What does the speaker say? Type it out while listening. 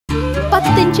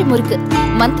10 inch முறுக்கு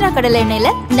மந்த்ரா கடலை எண்ணெயில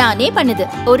நானே பண்ணுது.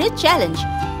 ஒரு சேலஞ்ச்.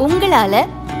 உங்களால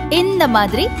இந்த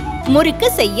மாதிரி முறுக்கு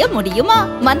செய்ய முடியுமா?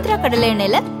 மந்த்ரா கடலை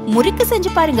எண்ணெயில முறுக்கு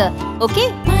செஞ்சு பாருங்க. Okay?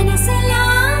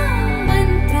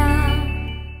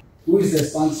 Who is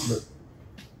responsible?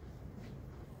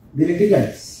 The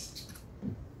litigants.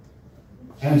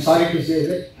 I am sorry to say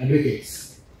that advocates.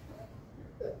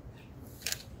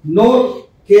 No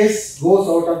case goes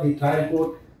out of the trial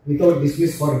court without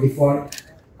dismiss for default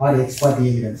or ex parte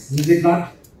evidence. Is it not?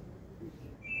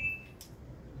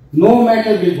 No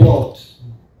matter will go out.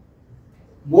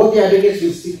 Both the advocates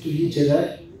will speak to each other.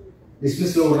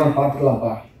 Dismiss over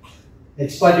paatkalampa. Ex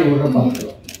parte over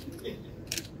paatkalam.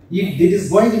 If this is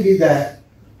going to be there,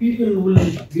 people will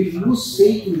lose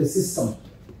faith in the system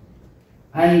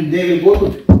and they will go to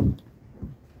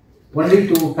only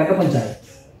to Katapanchayat.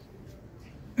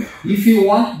 If you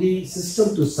want the system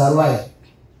to survive,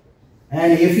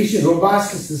 an efficient, robust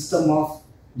system of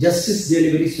justice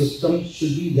delivery system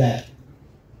should be there.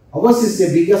 Ours is the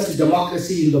biggest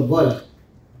democracy in the world.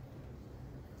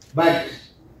 But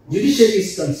judiciary is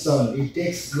concerned, it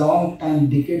takes long time,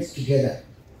 decades together.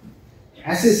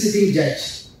 As a sitting judge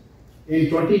in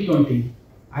 2020,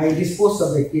 I disposed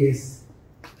of a case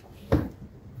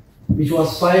which was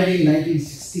filed in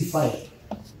 1965.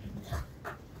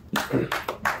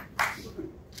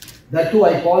 That too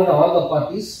I called all the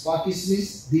parties. Parties means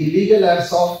the legal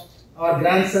heirs of our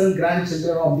grandson,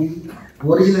 grandchildren of the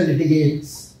original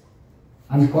litigants,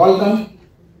 and called them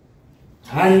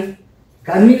and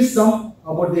convinced them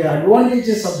about the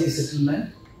advantages of the settlement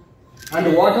and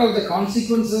what are the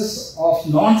consequences of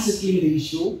non-settling the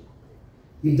issue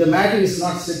if the matter is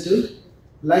not settled,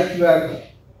 like your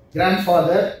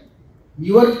grandfather,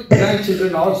 your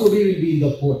grandchildren also will be in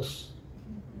the court.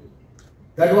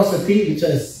 That was the thing which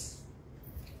has,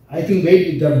 I think, weighed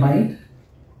with their mind,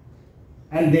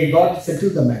 and they got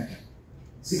settled the matter.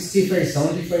 65,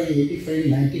 75, 85,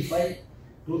 95,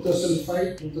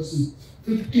 2005,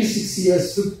 56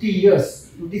 years, 50 years,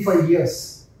 55 years.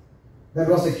 That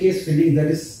was a case pending, that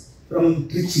is from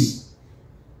Trichy.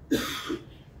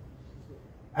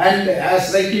 And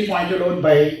as rightly pointed out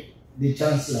by the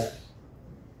Chancellor,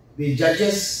 the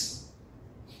judges'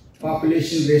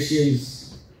 population ratio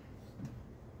is,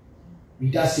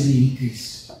 it has to be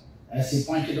increased. As he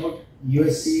pointed out,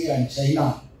 USA and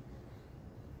China,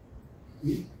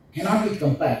 it cannot be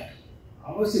compared.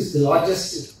 Ours is the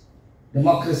largest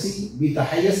democracy with the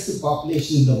highest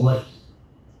population in the world.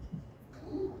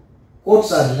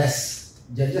 Courts are less,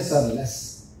 judges are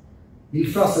less,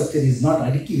 infrastructure is not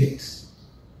adequate.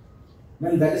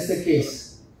 When that is the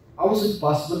case, how is it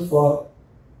possible for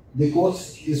the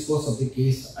courts to dispose of the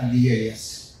case at the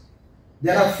earliest?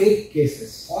 There are fake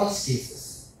cases, false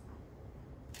cases.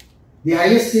 The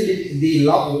highest,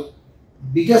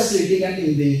 biggest litigant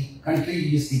in the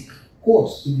country is the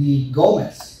courts, the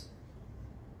governments.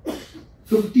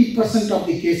 50% of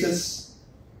the cases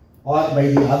are by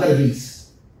the other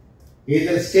wings.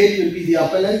 Either state will be the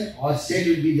appellant or state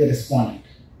will be the respondent.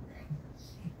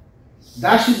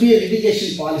 That should be a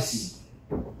litigation policy.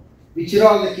 Which are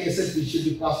all the cases which should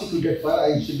be prosecuted for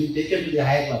and should be taken to the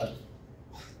higher level.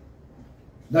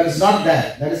 That is not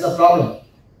there. That is the problem.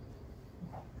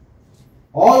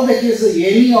 All the cases,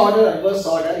 any order, adverse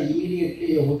order,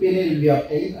 immediately an opinion will be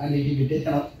obtained and it will be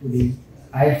taken up to the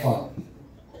higher forum.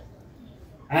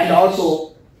 And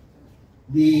also,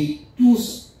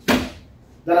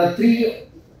 there are 3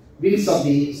 wings of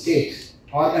the state,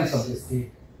 organs of the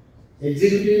state: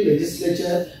 executive,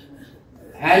 legislature,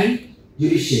 and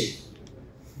judiciary.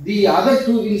 The other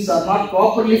 2 wings are not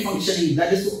properly functioning.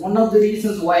 That is one of the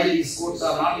reasons why these courts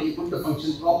are not able to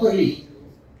function properly.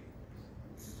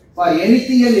 For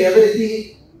anything and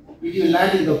everything, it will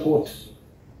land in the court.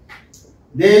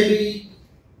 They will be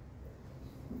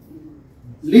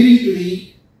leading to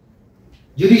the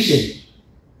judiciary.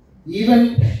 Even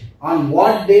on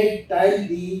what date, time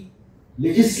the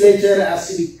legislature has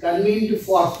to be convened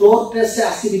for floor test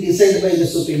has to be decided by the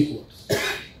Supreme Court.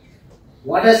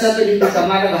 What has happened in the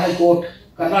Karnataka High Court,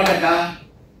 Karnataka,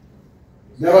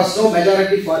 there was no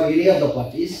majority for any of the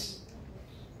parties.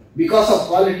 Because of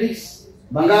politics,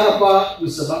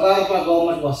 Mr. Bangarappa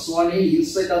government was sworn in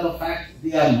spite of the fact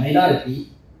they are minority.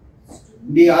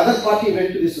 The other party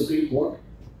went to the Supreme Court.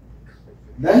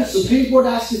 Then Supreme Court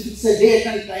has to fix a date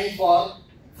and time for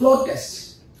floor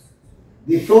test.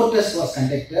 The floor test was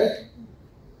conducted.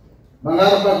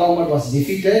 Bangarappa government was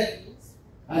defeated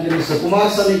and Mr.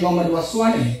 Kumaraswamy government was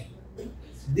sworn in.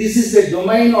 This is the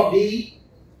domain of the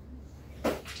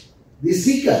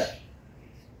speaker.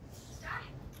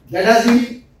 That has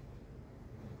been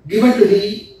given to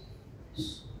the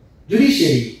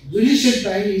Judiciary. Judicial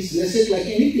time is less like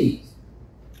anything.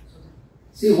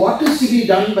 See, what is to be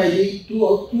done by the two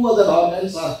other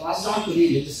organs are passed on to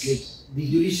the legislature, the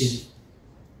judiciary.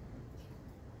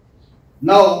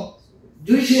 Now,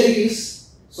 judiciary is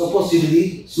supposed to be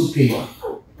the supreme.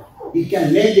 It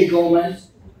can make the government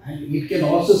and it can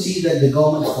also see that the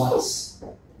government falls.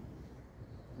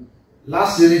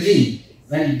 Last regime,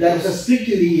 when there was a split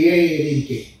in the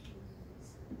AIADK,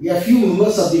 a few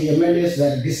members of the MLAs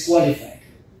were disqualified.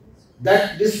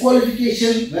 That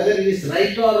disqualification, whether it is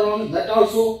right or wrong, that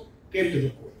also came to the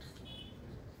court.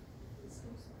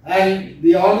 And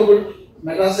the Honorable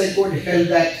Madras High Court held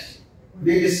that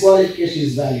the disqualification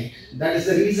is valid. That is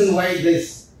the reason why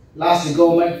this last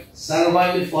government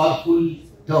survived for full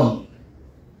term.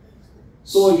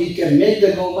 So it can make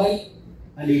the government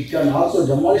and it can also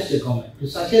demolish the government. To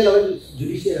such a level,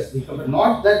 judiciary has become, but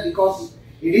not that because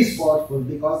it is powerful,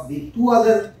 because the two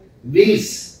other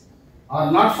wings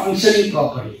are not functioning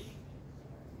properly.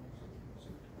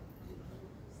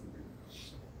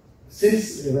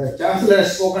 Since the Chancellor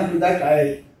has spoken to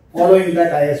that, following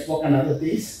that I have spoken other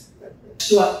things.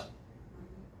 To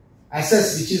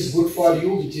assess which is good for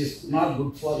you, which is not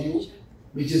good for you,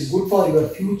 which is good for your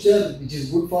future, which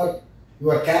is good for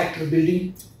your character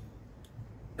building.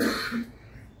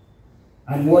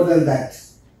 And more than that,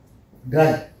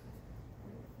 drug,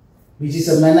 which is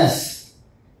a menace.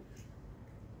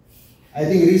 I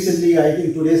think recently,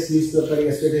 today's newspaper,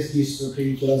 yesterday's newspaper,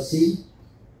 you could have seen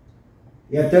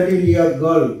a 13-year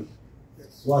girl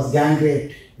was gang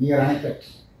raped near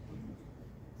Chanakyaa.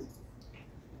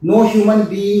 No human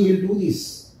being will do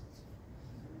this.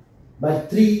 But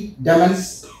 3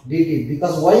 demons did it.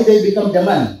 Because why they become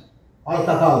demon?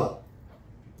 Alcohol,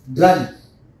 drug.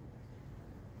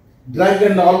 Drug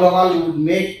and alcohol would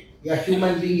make a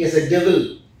human being as a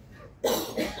devil.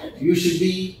 You should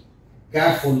be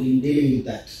careful in dealing with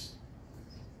that.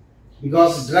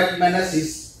 Because drug menace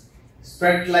is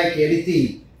spread like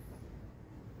anything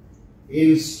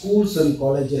in schools and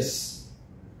colleges.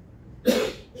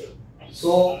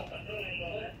 So,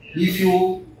 if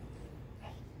you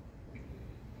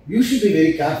should be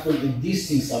very careful with these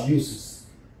things, abuses.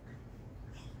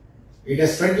 It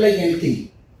has spread like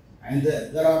anything, and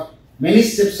there are many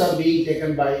steps are being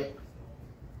taken by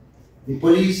the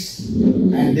police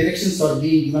and directions are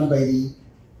being given by the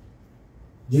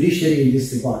judiciary in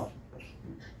this regard.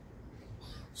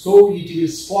 So it will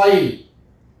spoil.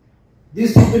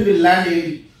 These people will land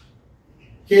in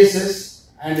cases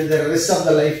and the rest of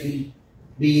the life will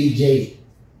be in jail.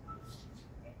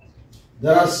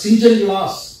 There are stringent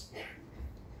laws.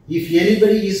 If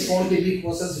anybody is found to be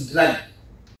possessed drug,